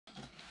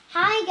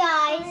Hi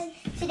guys!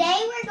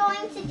 Today we're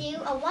going to do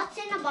a what's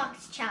in a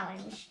box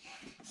challenge.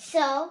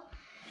 So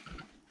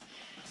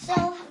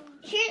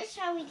here's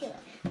how we do it.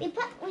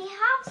 We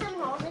have some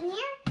holes in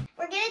here.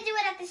 We're gonna do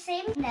it at the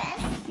same time.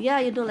 Yeah,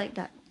 you do like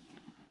that.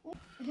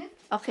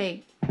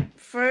 Okay.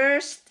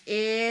 First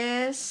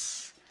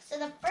is. So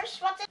the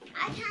first what's in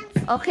I can't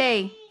see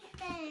Okay.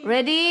 anything.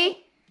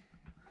 Ready?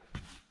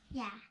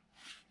 Yeah.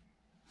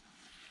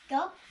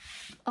 Go.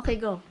 Okay,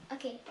 go.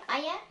 Okay,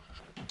 Aya.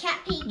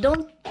 Can't peek.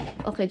 Don't.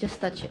 Okay, just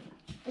touch it.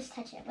 Just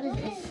touch it. What is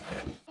this?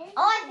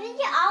 Oh, I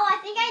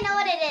think I know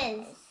what it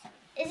is.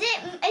 Is it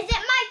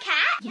my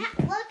cat?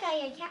 Can't look,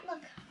 Aya. Can't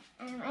look.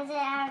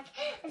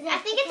 I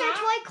think it's our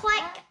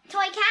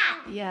toy cat.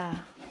 Yeah.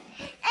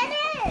 It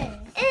is.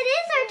 It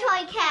is our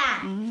toy cat.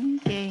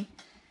 Okay.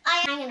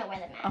 I'm gonna wear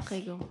the mask.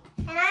 Okay, go.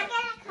 And I'm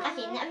gonna.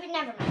 Okay,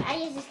 never mind.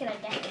 Aya's just gonna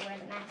definitely wear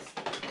the mask.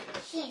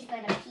 She's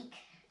gonna peek.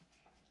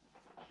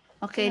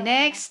 Okay,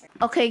 next.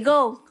 Okay,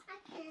 go.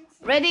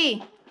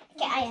 Ready?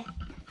 Okay, Aya.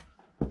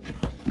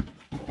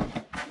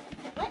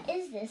 What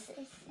is this?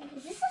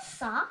 Is this a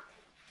sock?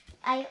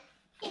 You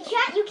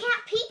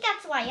can't peek.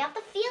 That's why you have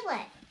to feel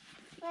it.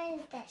 What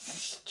is this?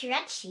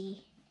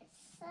 Stretchy.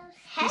 It's so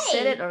heavy. You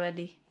said it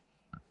already.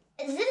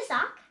 Is it a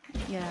sock?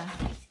 Yeah.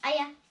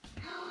 Aya.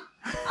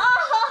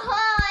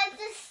 Oh,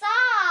 it's a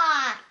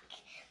sock.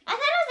 I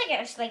thought it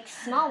was like a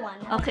small one.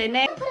 Okay,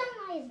 next. Put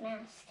on Aya's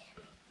mask.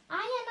 Aya,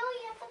 no,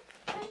 you have to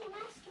put on the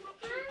mask.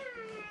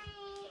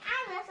 I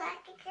look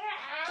like a girl.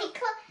 Okay,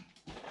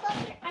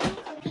 close your eyes.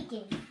 I'm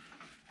peeking.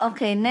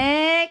 Okay,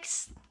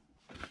 next.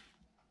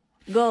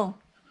 Go.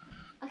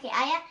 Okay,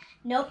 Aya,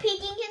 no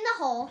peeking in the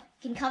hole.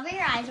 You can cover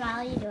your eyes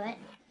while you do it.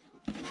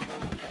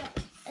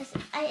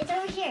 It's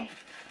over here.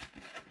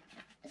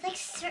 It's like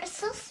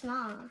so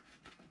small.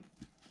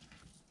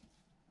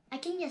 I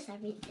can guess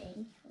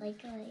everything.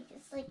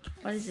 It's like.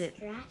 What is it?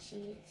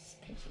 Scratchy. It's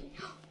pinchy.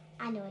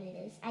 I know what it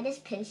is. I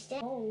just pinched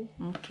it. Oh.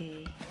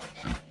 Okay.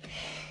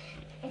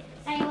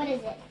 Aya, what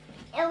is it?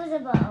 It was a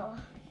bow.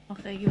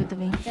 Okay, give it to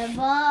me. It's a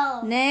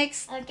bow.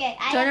 Next. Okay,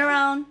 Aya, Turn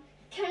around.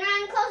 Turn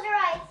around and close your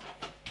eyes.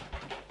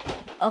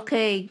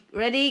 Okay,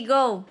 ready,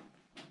 go.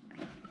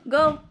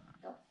 Go.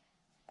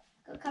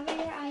 Go cover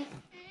your eyes.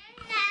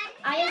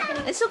 Aya's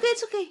gonna. It's okay,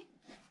 it's okay.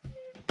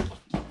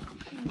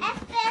 It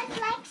feels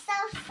like so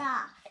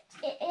soft.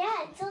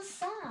 Yeah, it's so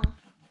soft.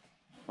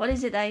 What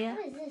is it, Aya?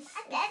 What is this?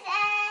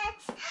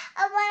 It's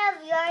one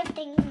of your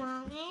things,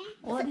 Mommy.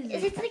 What is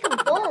Is it? it like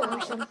a bowl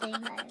or something?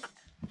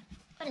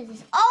 What is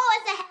this? Oh,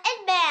 it's a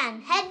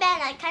headband.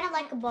 Headband, kind of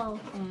like a bow.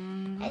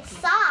 It's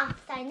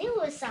soft. I knew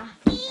it was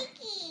soft.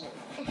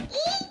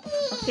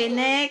 Okay,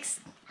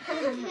 next.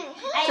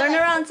 Turn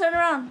around, turn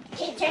around.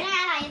 Okay, turn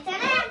around, Aya. Turn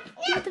around.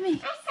 Give it to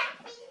me.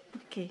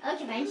 Okay.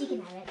 Okay, fine. She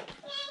can have it.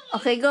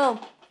 Okay, go.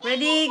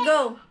 Ready,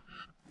 go.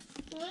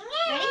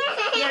 Ready?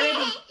 Yeah,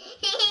 ready.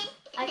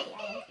 Okay,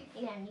 Aya,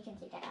 you can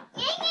take that out.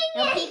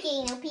 No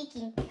peeking, no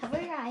peeking. Cover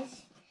your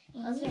eyes.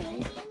 Close your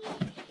eyes.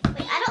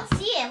 Wait, I don't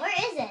see it. Where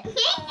is it?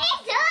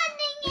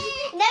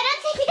 No,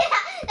 don't take it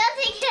out. Don't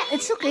take it out.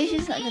 It's okay.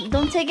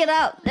 Don't take it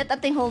out. Let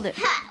that thing hold it.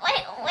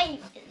 Wait.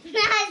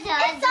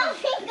 It's so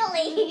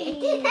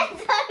wrinkly.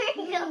 It's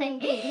so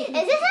wrinkly.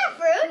 Is this a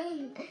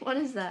fruit? What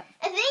is that?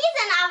 I think it's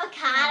an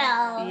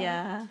avocado.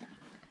 Yeah.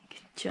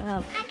 Good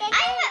job.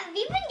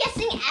 We've been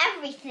guessing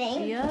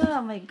everything. Yeah,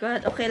 oh my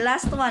God. Okay,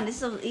 last one.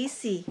 This is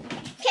easy.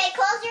 Okay,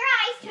 close your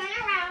eyes. Turn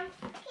around.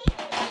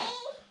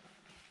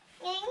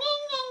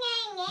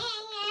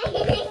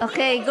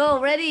 Okay, go.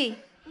 Ready?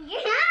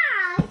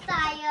 Yeah,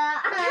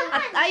 Saya.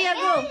 Aya,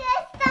 go.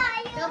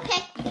 Go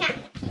pick. You can't.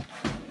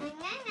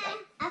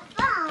 A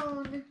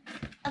phone.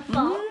 A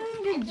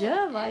phone. Good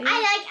job, Aya. I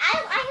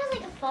feel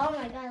like a phone. Oh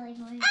my God,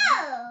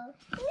 oh.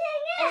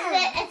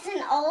 It's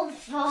an old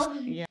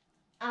phone. Yeah.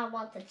 I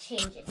want to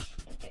change it.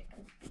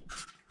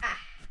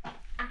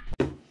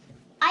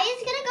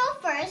 Aya's gonna go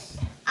first.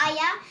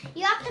 Aya,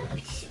 you have to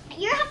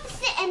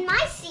sit in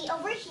my seat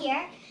over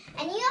here,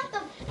 and you have to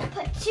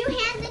put two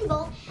hands in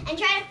both and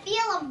try to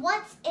feel of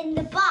what's in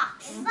the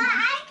box. But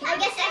I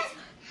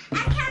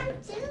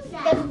can't do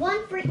that. There's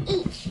one for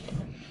each.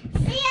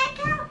 See, I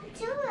can't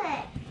do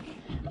it.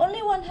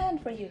 Only one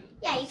hand for you.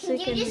 Yeah, you So can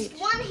you do can just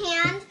reach. one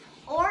hand,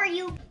 or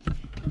you.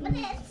 But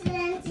yeah,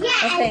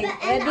 Okay,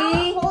 and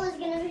ready? our hole is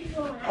gonna be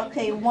for Aya.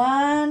 Okay,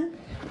 one.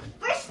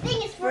 First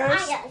thing is for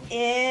First Aya.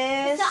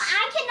 is. So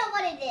I can know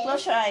what it is.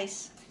 Close your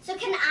eyes. So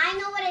can I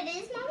know what it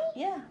is, Mommy?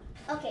 Yeah.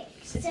 Okay.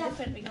 It's So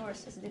different with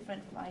yours. It's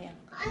different from Aya.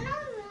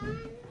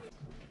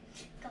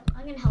 Go,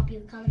 I'm gonna help you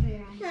cover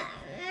your eyes.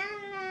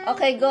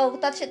 Okay, go.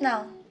 Touch it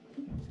now.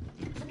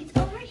 It's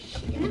over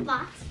in the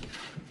box.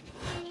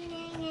 An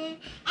egg.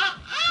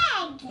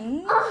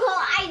 Mm.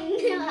 Oh, I knew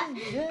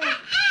it. Good. An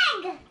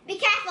egg. Be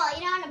careful.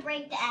 You don't want to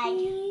break the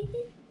egg.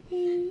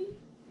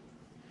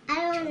 I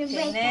don't want to Okay,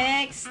 break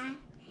next. the egg.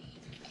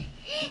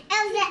 It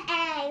was the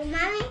egg,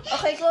 Mommy.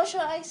 Okay, close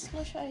your eyes.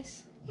 Close your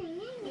eyes.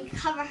 You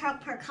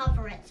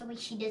cover it so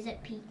she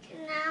doesn't peek.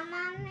 No,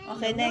 Mommy.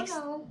 Okay, next.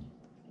 No.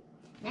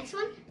 Next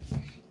one.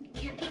 You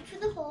can't peek through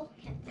the hole.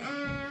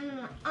 I'm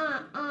gonna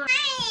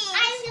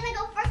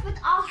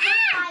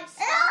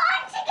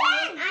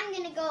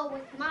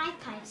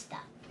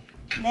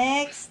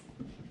Next.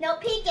 No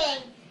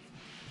peeking.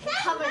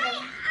 Cover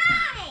them.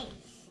 Eyes.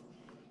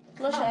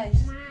 Close your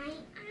eyes. My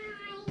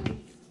eyes.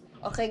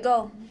 Okay,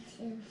 go.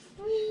 2,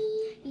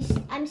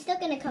 3. I'm still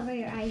gonna cover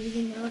your eyes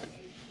even though.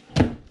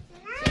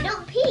 So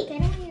don't peek. I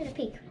don't want you to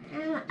peek.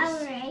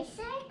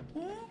 Eraser.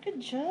 Good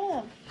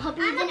job. I'm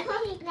gonna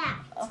peek that.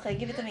 Okay,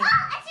 give it to me.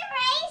 Oh, it's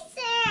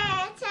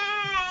eraser. It's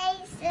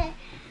eraser.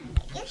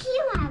 If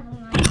you have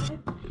one,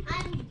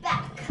 I'm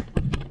back.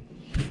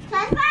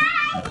 Close my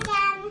eyes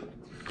again.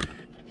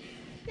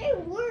 They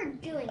were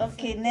doing.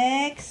 Okay,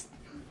 next.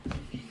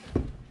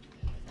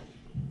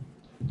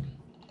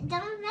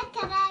 Don't make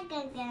it egg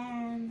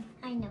again.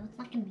 I know it's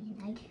not gonna be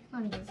an egg.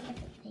 Let me use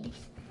different things.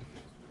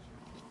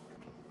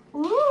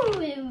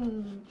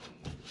 Ooh.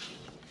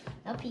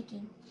 No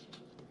peeking.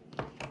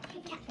 No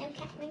cat,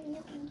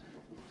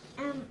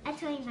 no. A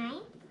toy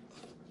mine?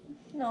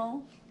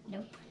 No.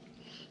 Nope.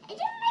 Are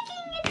you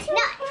making it too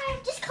hard?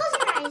 Just close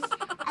your eyes.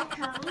 A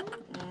comb.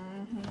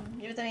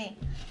 Give it to me.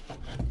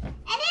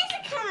 It is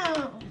a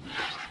comb.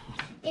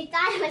 You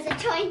thought it was a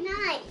toy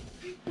knife,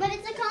 but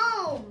it's a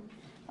comb.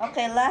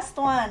 Okay, last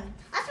one.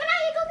 Last one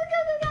out. Go, go, go,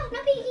 go, go.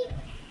 No peeking.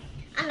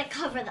 I'm gonna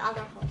cover the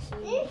other hole. So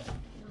you...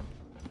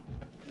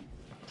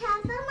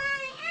 Cover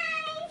my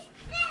eyes.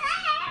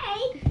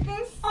 Like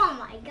this. Oh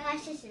my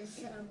gosh, this is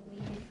so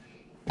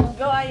weird.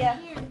 Go, Aya.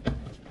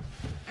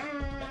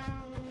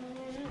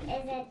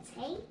 Is it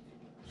safe?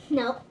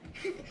 Nope.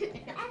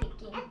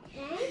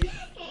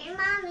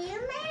 Mom, you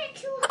made it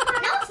too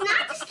hard. No, it's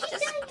not. Just keep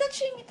Just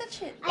doing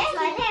touch it. I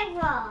tried it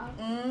wrong.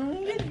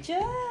 Good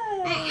job.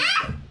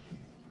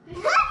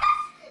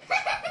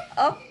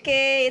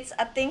 Okay, it's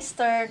Ating's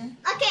turn.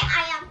 Okay,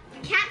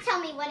 you can't tell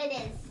me what it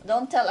is.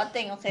 Don't tell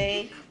Ating,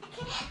 okay?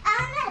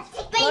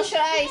 Close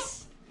your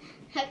eyes.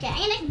 Okay,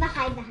 I'm gonna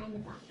hide behind the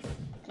box.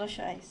 Close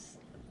your eyes.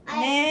 I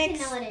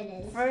Next. know what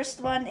it is.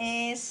 First one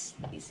is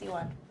easy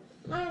one.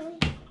 Mommy.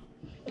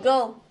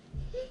 Go.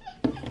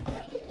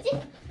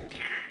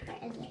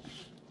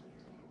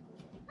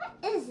 What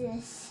is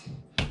this?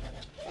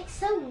 It's like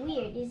so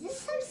weird. Is this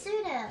some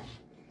sort of...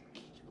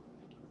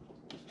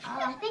 Oh,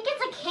 I think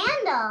it's a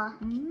candle.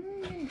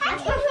 I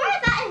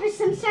thought it was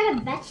some sort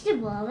of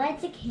vegetable, but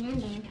it's a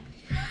candle.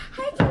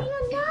 I don't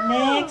even know.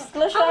 Next,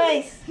 close your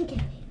eyes.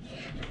 Okay.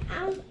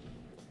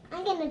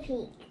 I'm gonna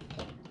peek.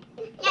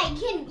 Yeah,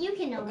 you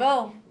can know.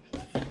 Go.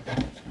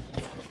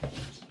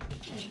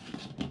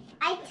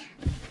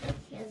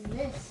 Is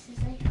this? Is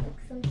like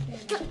some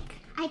sort of...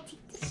 I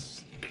think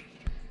this...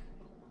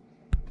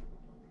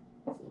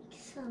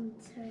 Some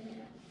sort of...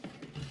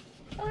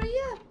 Oh,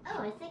 yeah. Oh,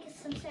 I think it's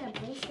some sort of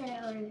bracelet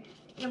or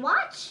your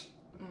watch.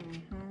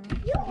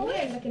 Mm-hmm.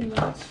 Weird looking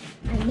watch.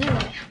 I know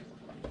it.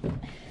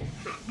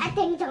 I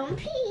think don't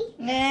pee.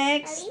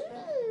 Next.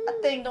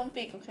 Ating, don't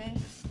peek, okay?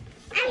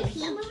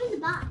 I'm moving the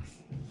box.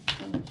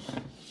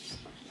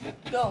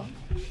 Go.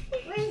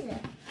 Where is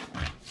it?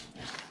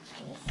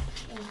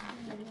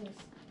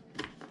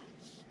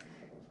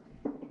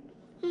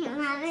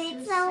 Mommy,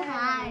 it's so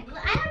hard.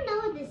 Well, I don't know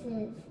what this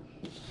is.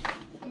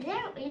 Is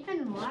there even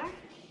more?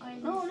 Or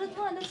is No, that's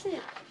one. That's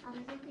it. Oh,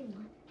 there's nothing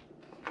more.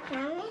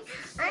 Mommy,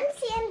 I'm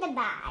seeing the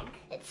bag.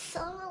 It's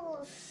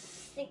so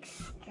like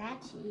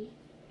scratchy.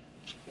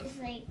 It's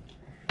like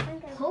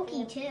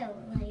pokey too.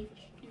 Like,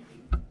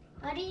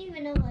 I don't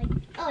even know. Like,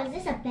 oh, is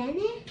this a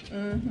Bennett?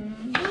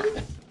 Mm-hmm.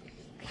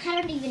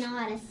 I don't even know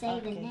how to say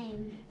the Okay.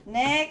 name.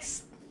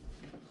 Next.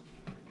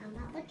 I'm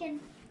not looking.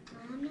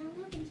 I'm not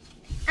looking.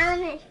 I'm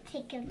gonna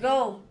take a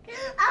Go.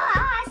 Oh,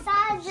 I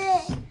saw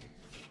it.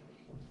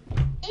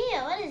 Ew,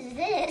 what is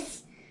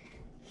this?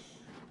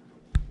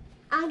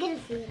 I'm gonna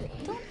feel it.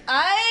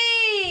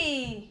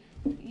 Ay!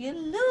 You're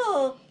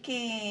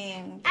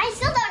looking. I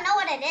still don't know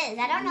what it is.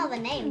 I don't know the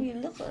name. You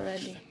look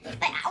already. But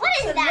what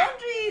is It's a that?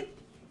 laundry.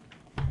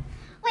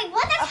 Wait,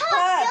 what? That's how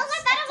it feels? I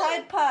thought it was.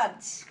 Tide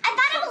pods. I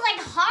thought it was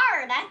like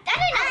hard. I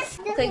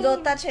didn't know. Okay,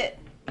 go touch it.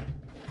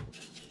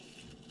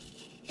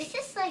 Is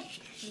this like?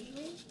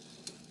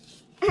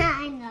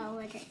 I know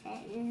what it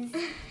is.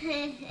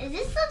 Is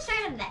this some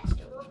sort of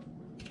vegetable?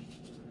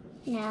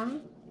 No,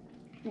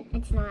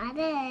 it's not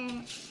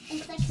it.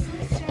 It's like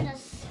some sort of...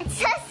 It's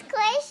so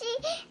squishy.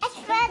 It's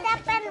filled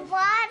up in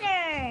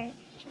water.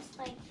 Just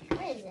like,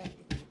 what is it?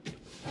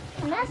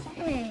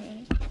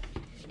 Nothing.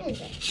 What is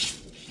it?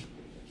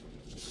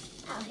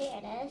 Oh, here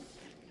it is.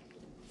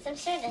 Some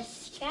sort of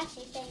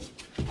scratchy thing.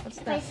 What's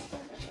that?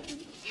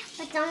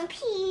 But don't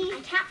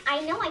peek.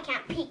 I know I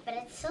can't peek, but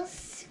it's so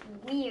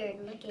weird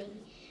looking.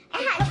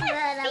 It has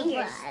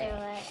fingers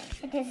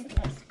through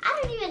it. I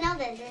don't even know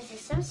that this is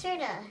some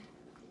sort of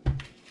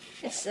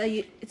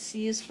It's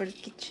used for the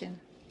kitchen.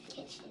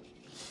 kitchen.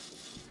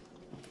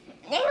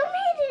 They made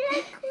it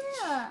like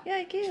cool. Yeah,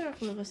 I gave her a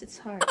clue because it's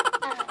hard.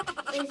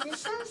 Is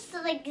this is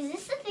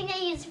this the thing I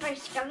use for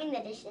scrubbing the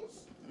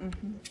dishes?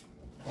 Mm-hmm.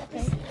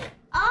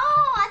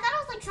 Oh, I thought it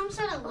was like some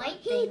sort of light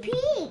thing. He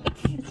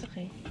peeked. It's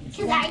okay.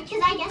 Cause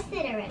I guessed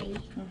it already.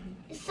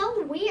 Mm-hmm. It's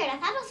so weird. I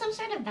thought it was some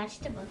sort of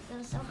vegetable. It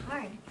was so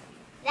hard.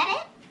 Is that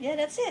it? Yeah,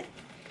 that's it.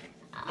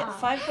 Oh. Yeah,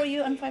 5 for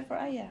you and 5 for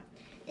Aya.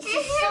 This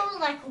is so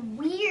like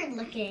weird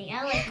looking.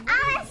 I want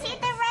to see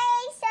the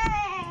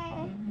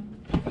razor.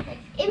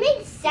 It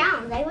made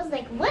sounds. I was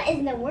like, what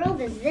in the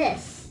world is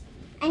this?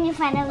 And you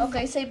find out.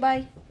 Okay, say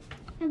bye.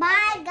 Bye,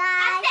 guys.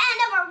 That's the end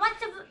of our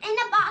What's in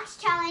the Box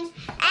challenge.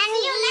 And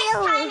see you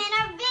next time in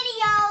our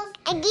videos.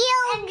 And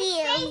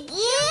stay tuned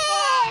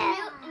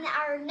for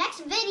our next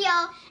video.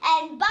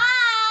 And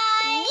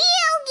bye.